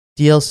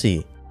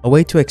DLC, a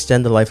way to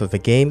extend the life of a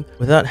game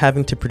without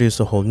having to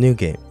produce a whole new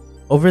game.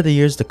 Over the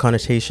years, the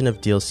connotation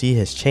of DLC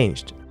has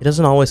changed. It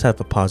doesn't always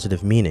have a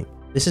positive meaning.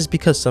 This is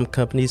because some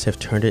companies have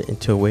turned it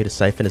into a way to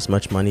siphon as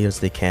much money as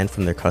they can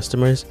from their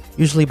customers,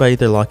 usually by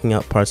either locking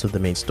out parts of the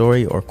main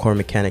story or core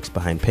mechanics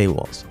behind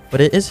paywalls. But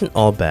it isn't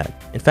all bad.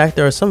 In fact,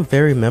 there are some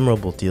very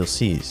memorable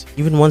DLCs,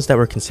 even ones that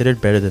were considered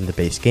better than the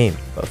base game.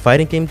 But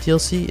fighting game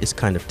DLC is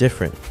kind of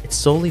different. It's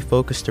solely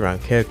focused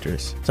around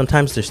characters.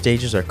 Sometimes their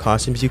stages are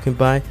costumes you can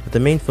buy, but the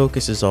main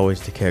focus is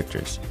always the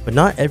characters. But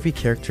not every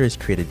character is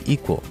created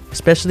equal,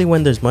 especially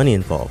when there's money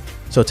involved.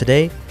 So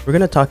today, we're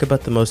going to talk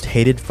about the most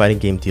hated fighting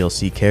game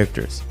DLC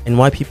characters, and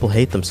why people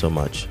hate them so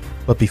much.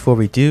 But before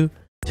we do,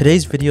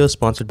 today's video is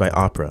sponsored by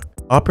Opera.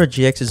 Opera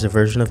GX is a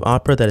version of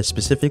Opera that is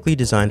specifically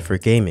designed for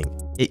gaming.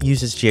 It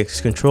uses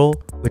GX Control,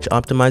 which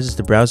optimizes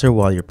the browser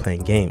while you're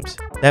playing games.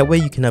 That way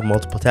you can have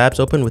multiple tabs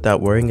open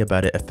without worrying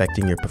about it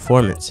affecting your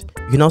performance.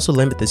 You can also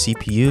limit the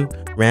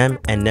CPU, RAM,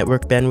 and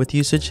network bandwidth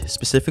usage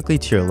specifically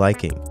to your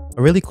liking.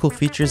 A really cool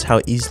feature is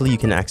how easily you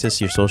can access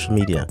your social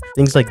media.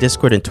 Things like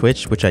Discord and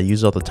Twitch, which I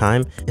use all the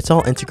time, it's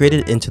all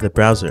integrated into the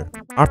browser.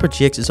 Opera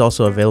GX is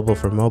also available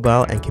for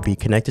mobile and can be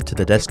connected to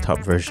the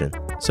desktop version.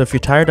 So if you're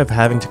tired of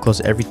having to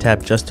close every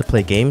tab just to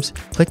play games,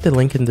 click the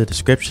link in the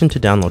description to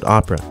download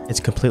Opera. It's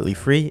completely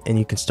free and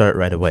you can start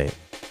right away.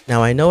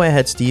 Now I know I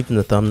had Steve in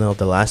the thumbnail of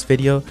the last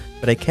video,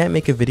 but I can't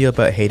make a video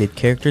about hated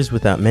characters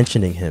without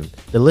mentioning him.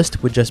 The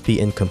list would just be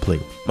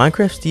incomplete.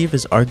 Minecraft Steve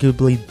is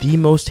arguably the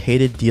most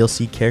hated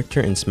DLC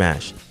character in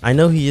Smash. I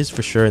know he is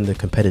for sure in the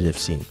competitive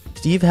scene.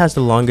 Steve has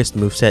the longest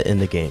moveset in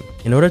the game.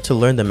 In order to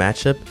learn the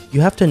matchup,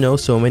 you have to know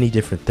so many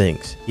different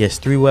things. He has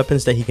 3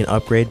 weapons that he can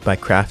upgrade by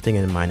crafting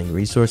and mining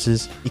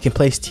resources. He can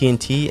place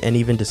TNT and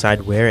even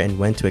decide where and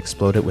when to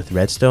explode it with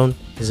redstone.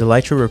 His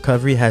elytra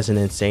recovery has an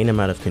insane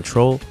amount of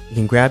control. He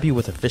can grab you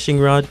with a fishing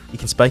rod. He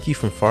can spike you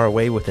from far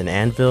away with an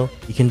anvil.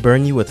 He can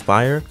burn you with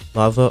fire,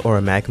 lava, or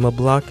a magma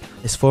block.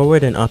 His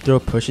forward and up throw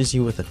pushes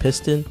you with a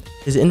piston.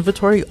 His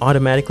inventory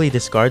automatically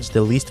discards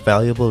the least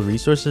valuable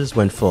resources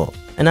when full.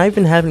 And I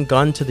even haven't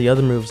gotten to the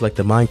other moves like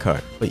the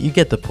minecart, but you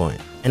get the point.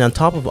 And on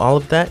top of all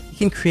of that, he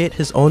can create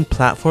his own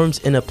platforms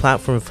in a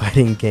platform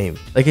fighting game.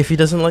 Like if he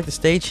doesn't like the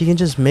stage, he can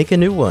just make a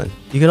new one.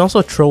 You can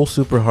also troll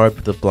super hard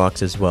with the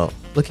blocks as well.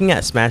 Looking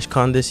at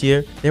SmashCon this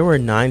year, there were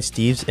 9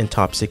 Steves in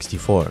top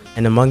 64,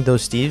 and among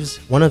those Steves,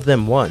 one of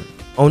them won.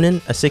 Onin,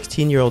 a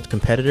 16-year-old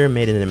competitor,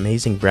 made an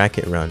amazing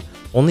bracket run,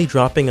 only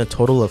dropping a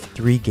total of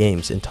 3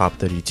 games in top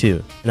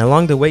 32, and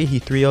along the way he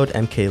 3-0'd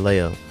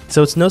MKLeo.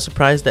 So it's no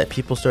surprise that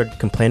people started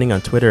complaining on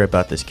Twitter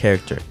about this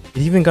character.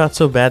 It even got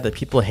so bad that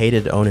people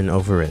hated Onin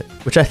over it,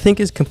 which I think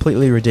is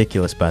completely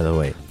ridiculous by the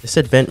way. This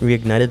event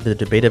reignited the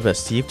debate about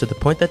Steve to the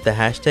point that the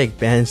hashtag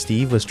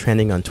 #BanSteve was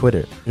trending on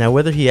Twitter. Now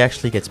whether he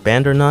actually gets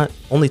banned or not,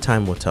 only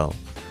time will tell.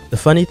 The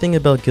funny thing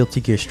about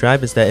Guilty Gear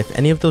Strive is that if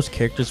any of those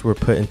characters were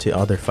put into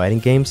other fighting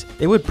games,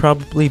 they would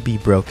probably be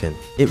broken.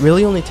 It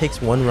really only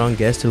takes one wrong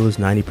guess to lose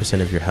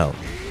 90% of your health.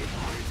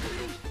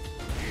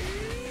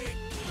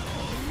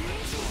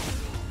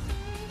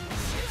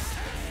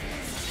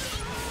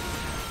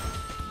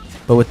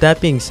 But with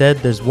that being said,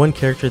 there's one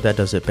character that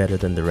does it better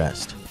than the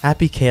rest.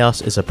 Happy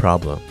Chaos is a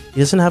problem. He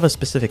doesn't have a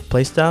specific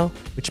playstyle,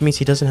 which means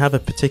he doesn't have a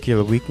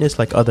particular weakness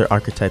like other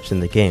archetypes in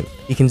the game.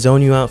 He can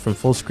zone you out from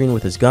full screen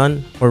with his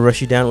gun, or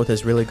rush you down with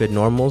his really good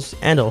normals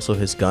and also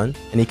his gun,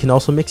 and he can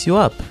also mix you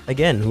up,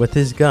 again, with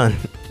his gun.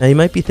 Now you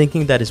might be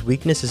thinking that his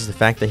weakness is the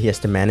fact that he has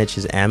to manage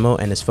his ammo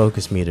and his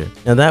focus meter.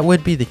 Now that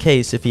would be the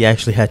case if he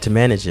actually had to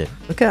manage it.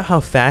 Look at how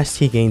fast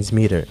he gains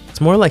meter.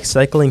 It's more like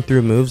cycling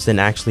through moves than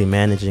actually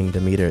managing the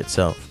meter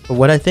itself. But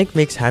what I think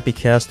makes Happy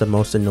Chaos the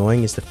most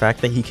annoying is the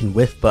fact that he can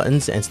whiff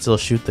buttons and still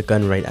shoot the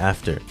gun right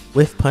after.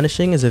 Whiff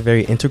punishing is a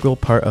very integral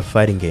part of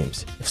fighting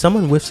games. If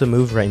someone whiffs a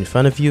move right in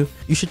front of you,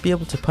 you should be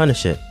able to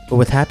punish it. But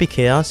with Happy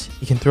Chaos,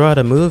 he can throw out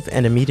a move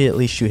and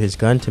immediately shoot his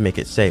gun to make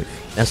it safe.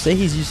 Now say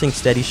he's using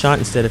steady shot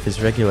instead of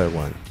his regular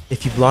one.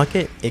 If you block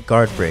it, it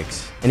guard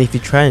breaks. And if you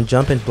try and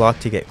jump and block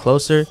to get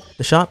closer,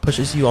 the shot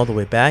pushes you all the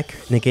way back,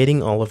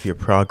 negating all of your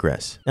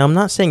progress. Now I'm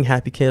not saying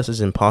Happy Chaos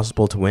is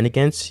impossible to win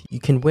against. You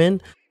can win,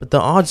 but the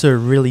odds are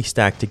really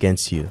stacked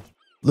against you.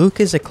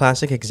 Luke is a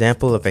classic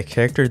example of a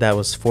character that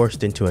was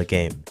forced into a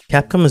game.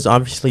 Capcom is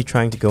obviously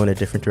trying to go in a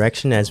different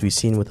direction as we've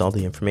seen with all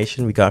the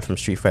information we got from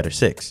Street Fighter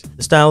 6.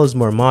 The style is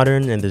more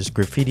modern and there's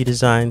graffiti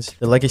designs,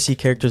 the legacy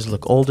characters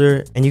look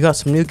older, and you got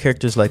some new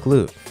characters like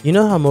Luke. You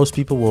know how most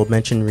people will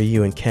mention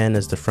Ryu and Ken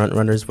as the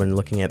frontrunners when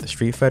looking at the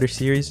Street Fighter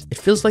series? It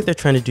feels like they're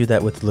trying to do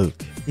that with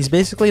Luke. He's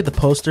basically the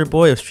poster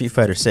boy of Street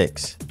Fighter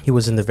 6. He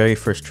was in the very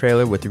first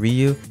trailer with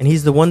Ryu, and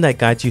he's the one that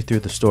guides you through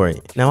the story.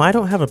 Now I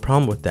don't have a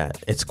problem with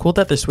that. It's cool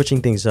that they're switching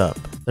things up.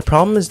 The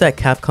problem is that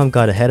Capcom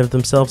got ahead of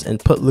themselves and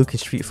put Luke in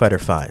Street Fighter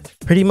V,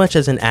 pretty much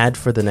as an ad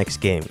for the next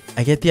game.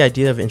 I get the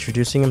idea of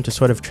introducing him to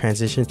sort of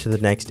transition to the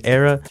next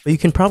era, but you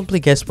can probably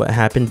guess what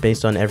happened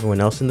based on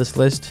everyone else in this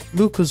list.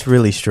 Luke was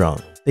really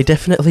strong. They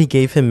definitely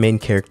gave him main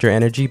character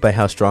energy by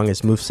how strong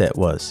his moveset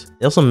was.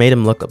 They also made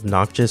him look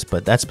obnoxious,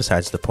 but that's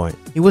besides the point.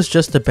 He was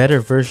just a better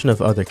version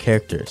of other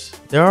characters.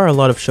 There are a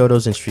lot of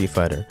Shotos in Street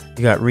Fighter.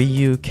 You got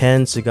Ryu,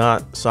 Ken,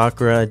 Sagat,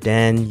 Sakura,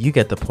 Dan, you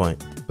get the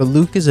point. But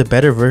Luke is a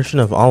better version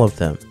of all of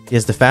them. He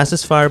has the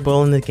fastest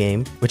fireball in the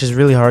game, which is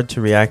really hard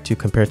to react to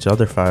compared to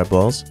other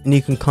fireballs, and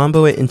you can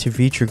combo it into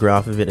V-trigger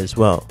off of it as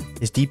well.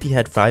 His DP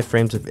had 5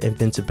 frames of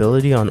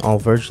invincibility on all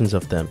versions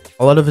of them.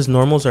 A lot of his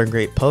normals are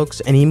great pokes,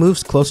 and he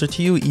moves closer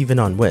to you even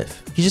on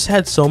whiff. He just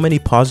had so many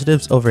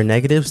positives over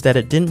negatives that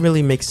it didn't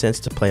really make sense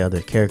to play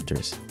other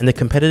characters, and the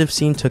competitive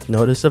scene took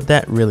notice of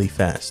that really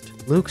fast.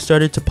 Luke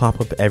started to pop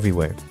up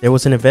everywhere. There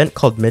was an event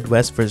called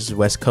Midwest vs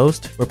West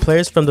Coast, where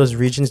players from those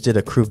regions did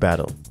a crew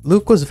battle.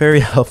 Luke was very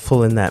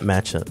helpful in that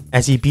matchup,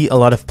 as he beat a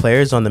lot of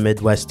players on the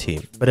Midwest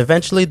team, but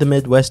eventually the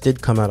Midwest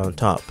did come out on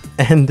top,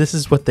 and this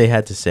is what they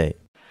had to say.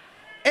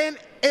 And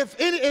if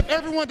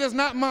everyone does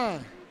not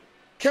mind,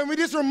 can we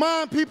just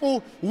remind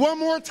people one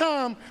more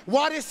time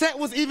why this set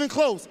was even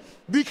close?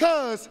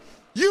 Because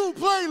you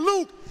play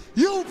Luke,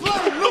 you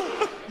play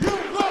Luke, you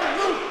play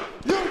Luke,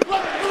 you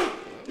play Luke,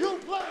 you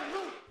play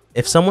Luke.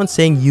 If someone's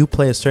saying you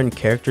play a certain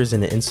character is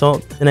an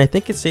insult, then I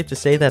think it's safe to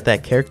say that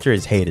that character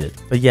is hated.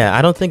 But yeah,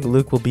 I don't think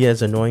Luke will be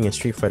as annoying in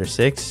Street Fighter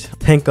 6.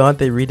 Thank God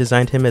they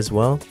redesigned him as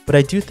well. But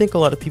I do think a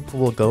lot of people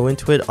will go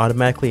into it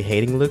automatically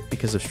hating Luke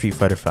because of Street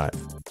Fighter 5.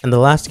 And the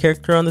last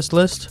character on this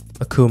list,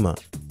 Akuma.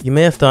 You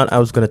may have thought I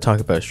was going to talk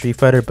about Street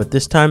Fighter, but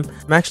this time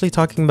I'm actually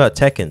talking about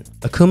Tekken.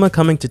 Akuma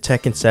coming to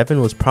Tekken 7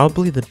 was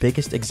probably the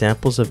biggest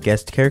examples of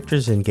guest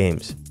characters in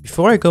games.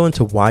 Before I go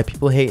into why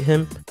people hate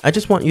him, I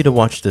just want you to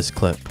watch this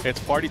clip. It's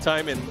party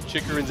time and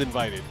Chikarin's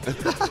invited.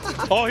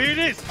 Oh, here it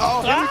is!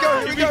 Oh,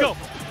 here we go.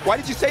 Why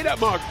did you say that,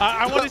 Mark?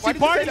 I want to see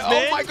parties,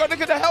 man. Oh my God,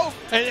 look at the health.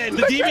 And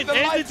the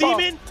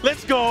demon,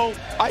 let's go.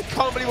 I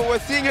can't believe what we're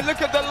seeing. And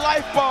look at the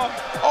life bar.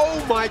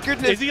 Oh my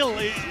goodness.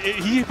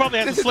 He probably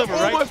has a sliver,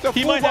 right?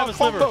 He might have a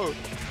sliver. Combo.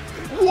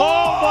 Oh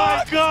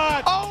my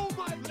God. Oh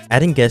my God.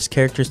 Adding guest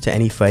characters to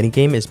any fighting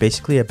game is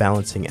basically a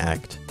balancing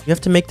act. You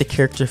have to make the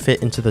character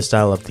fit into the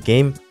style of the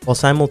game, while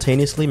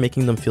simultaneously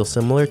making them feel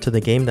similar to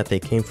the game that they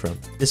came from.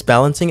 This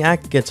balancing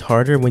act gets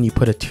harder when you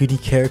put a 2D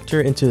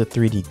character into the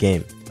 3D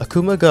game.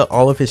 Akuma got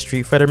all of his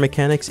Street Fighter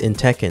mechanics in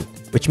Tekken,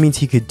 which means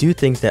he could do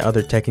things that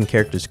other Tekken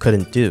characters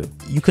couldn't do.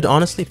 You could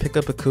honestly pick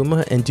up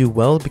Akuma and do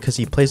well because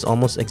he plays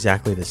almost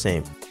exactly the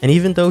same. And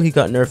even though he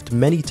got nerfed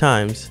many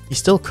times, he's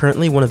still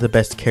currently one of the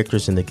best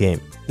characters in the game.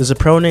 There's a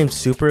pro named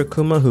Super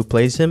Akuma who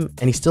plays him,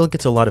 and he still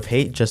gets a lot of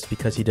hate just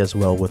because he does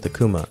well with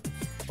Akuma.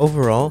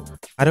 Overall,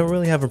 I don't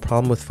really have a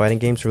problem with fighting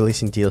games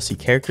releasing DLC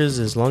characters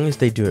as long as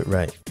they do it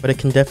right, but it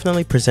can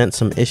definitely present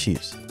some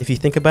issues. If you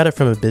think about it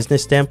from a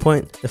business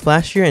standpoint, the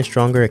flashier and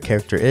stronger a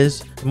character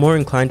is, the more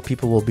inclined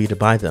people will be to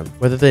buy them,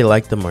 whether they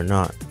like them or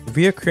not.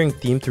 The reoccurring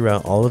theme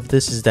throughout all of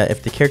this is that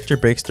if the character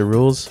breaks the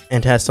rules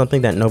and has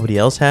something that nobody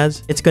else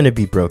has, it's going to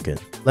be broken.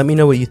 Let me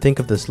know what you think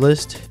of this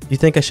list. Do you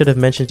think I should have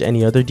mentioned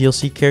any other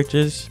DLC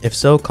characters? If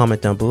so,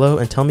 comment down below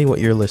and tell me what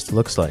your list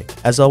looks like.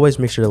 As always,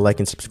 make sure to like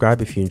and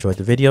subscribe if you enjoyed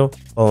the video.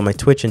 Follow my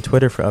Twitch and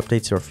Twitter for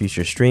updates or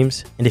future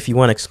streams. And if you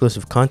want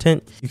exclusive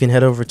content, you can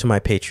head over to my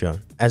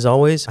Patreon. As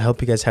always, I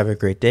hope you guys have a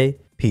great day.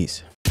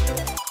 Peace.